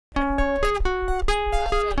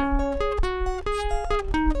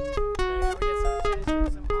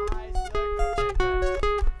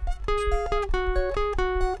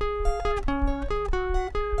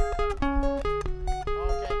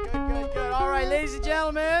ladies and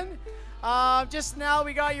gentlemen, just now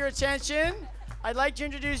we got your attention. I'd like to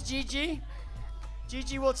introduce Gigi.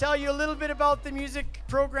 Gigi will tell you a little bit about the music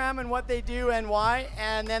program and what they do and why,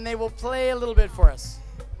 and then they will play a little bit for us.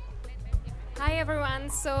 Hi everyone,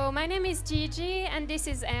 so my name is Gigi and this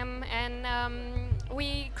is Em, and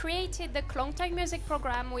we created the Khlong Toey music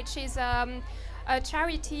program, which is a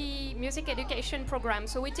charity music education program.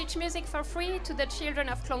 So we teach music for free to the children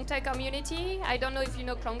of Khlong Toey community. I don't know if you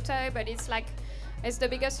know Khlong Toey, but it's the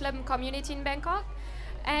biggest slum community in Bangkok.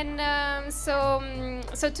 And so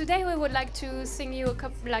today we would like to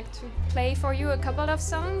play for you a couple of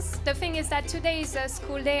songs. The thing is that today is a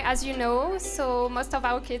school day, as you know, so most of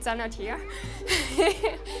our kids are not here.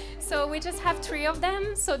 So we just have 3 of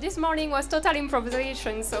them. So this morning was total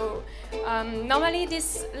improvisation. So normally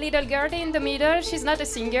this little girl in the middle, she's not a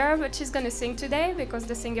singer, but she's gonna sing today because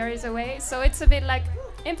the singer is away. So it's a bit like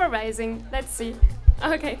improvising. Let's see.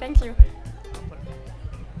 Okay, thank you.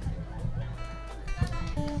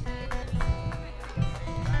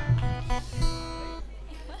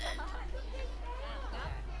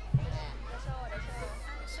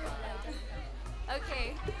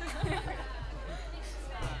 Okay.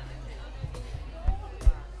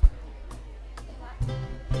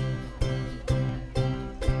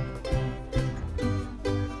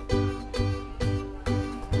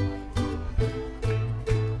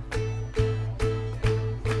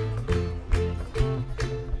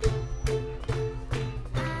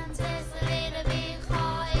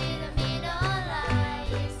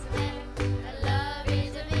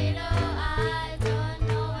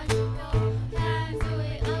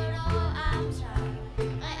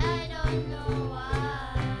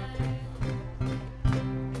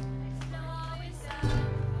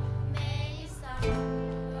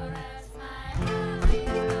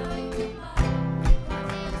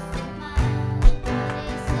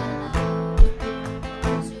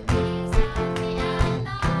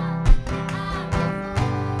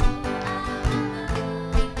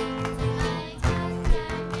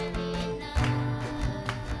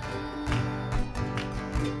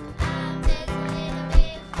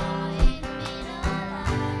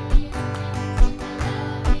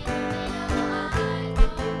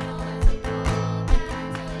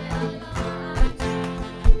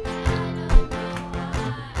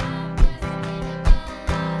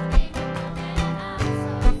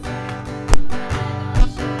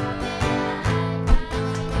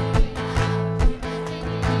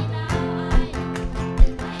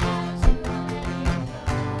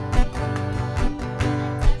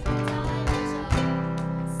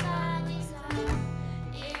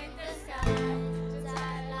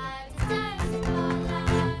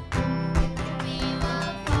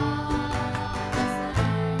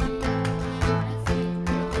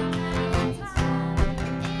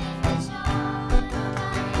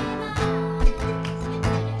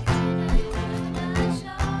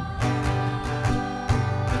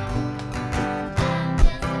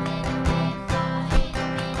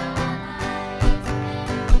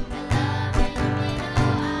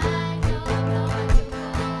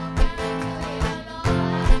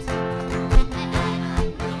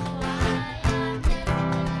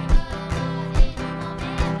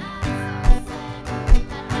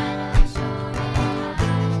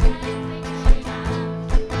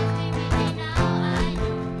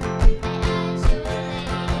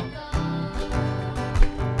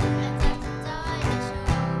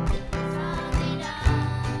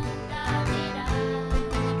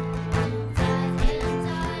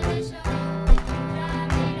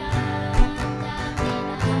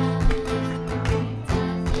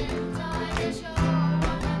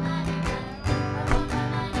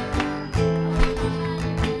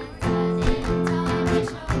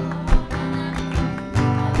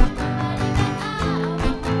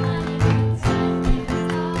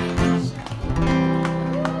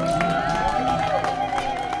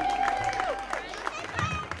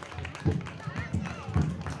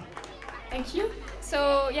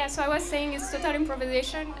 So I was saying it's total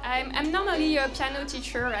improvisation. I'm normally a piano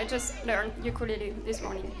teacher. I just learned ukulele this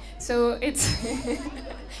morning. So it's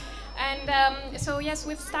so yes,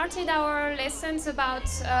 we've started our lessons about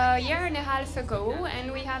a year and a half ago,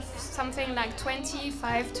 and we have something like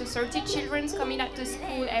 25 to 30 children coming at the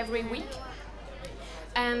school every week.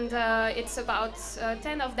 And it's about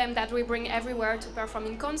 10 of them that we bring everywhere to perform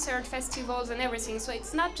in concert, festivals, and everything. So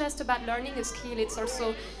it's not just about learning a skill, it's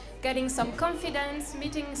also getting some confidence,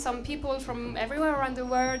 meeting some people from everywhere around the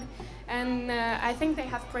world, and I think they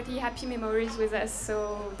have pretty happy memories with us.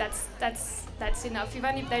 So that's enough.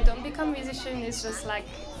 Even if they don't become musicians, it's just like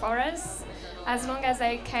for us. As long as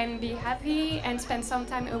I can be happy and spend some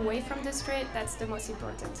time away from the street, that's the most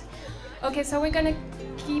important. Okay, so we're gonna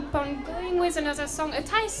keep on going with another song, a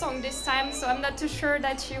Thai song this time, so I'm not too sure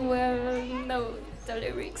that you will know the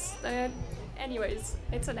lyrics. Anyways,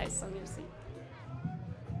 it's a nice song, you see.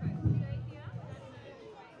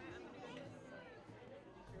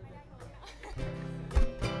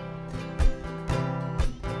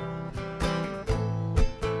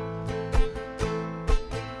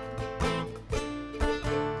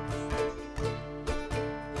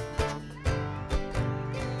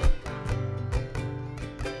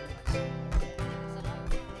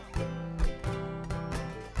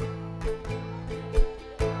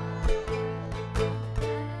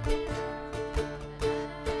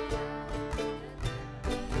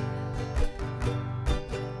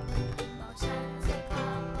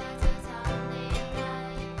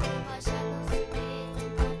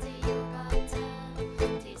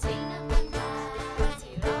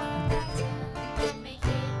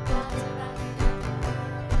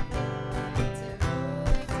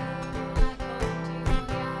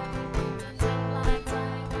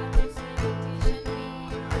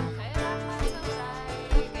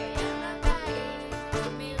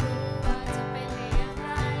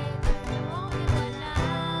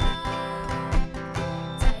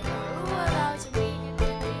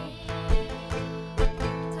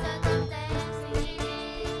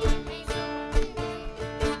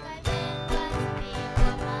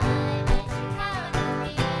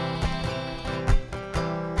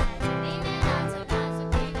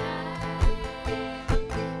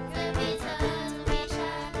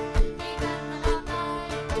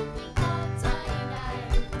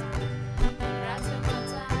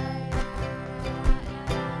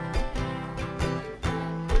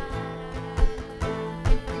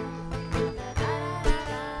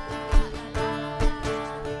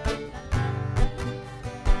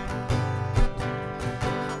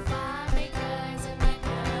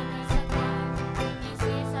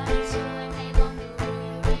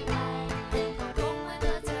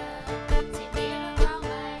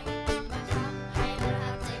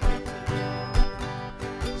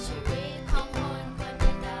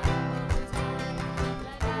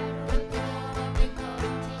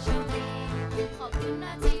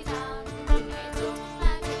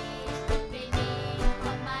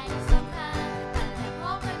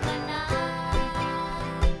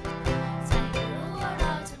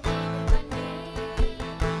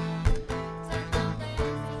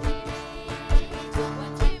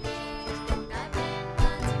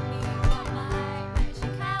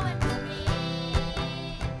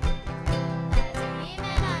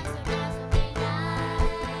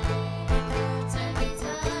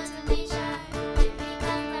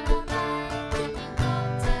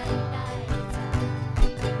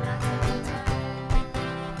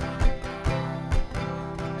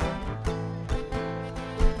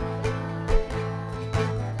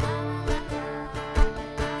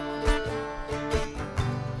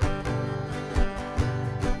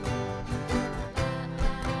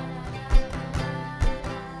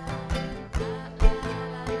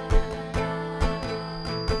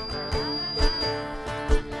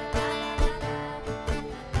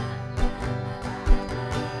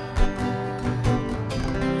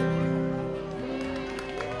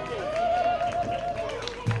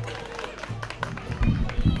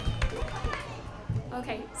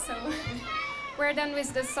 We're done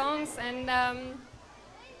with the songs, and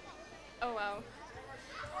oh wow.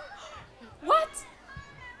 What? It's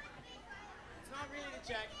not really the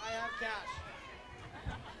check. I have cash.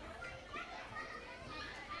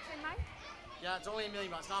 Yeah, it's only $1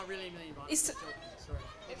 million. It's not really $1 million. It's sorry.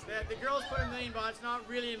 It's the girls put $1 million. It's not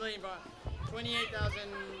really $1 million.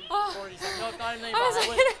 28,047. No, it's not $1 million.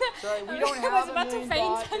 Sorry, we don't have $1 million.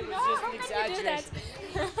 It was just an exaggeration.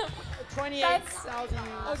 28,000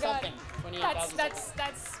 something. 28,000.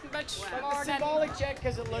 That's much more a than. symbolic check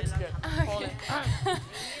because it looks good. Okay.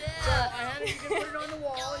 So you can put it on the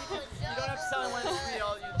wall. You don't have to tell anyone it's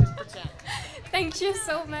real. You just pretend. Thank you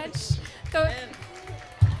so much. So,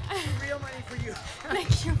 real money for you.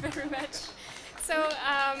 Thank you very much. So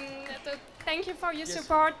thank you for your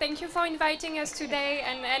support. Thank you for inviting us today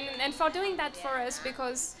and for doing that for us,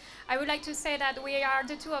 because I would like to say that we are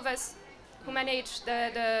the two of us who manage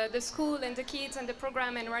the school and the kids and the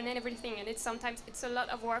program and run everything, and sometimes it's a lot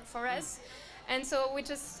of work for us. And so we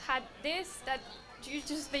just had this, that you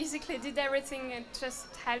just basically did everything and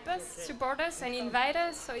just help us, support us and invite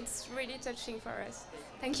us, so it's really touching for us.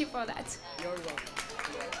 Thank you for that. You're welcome.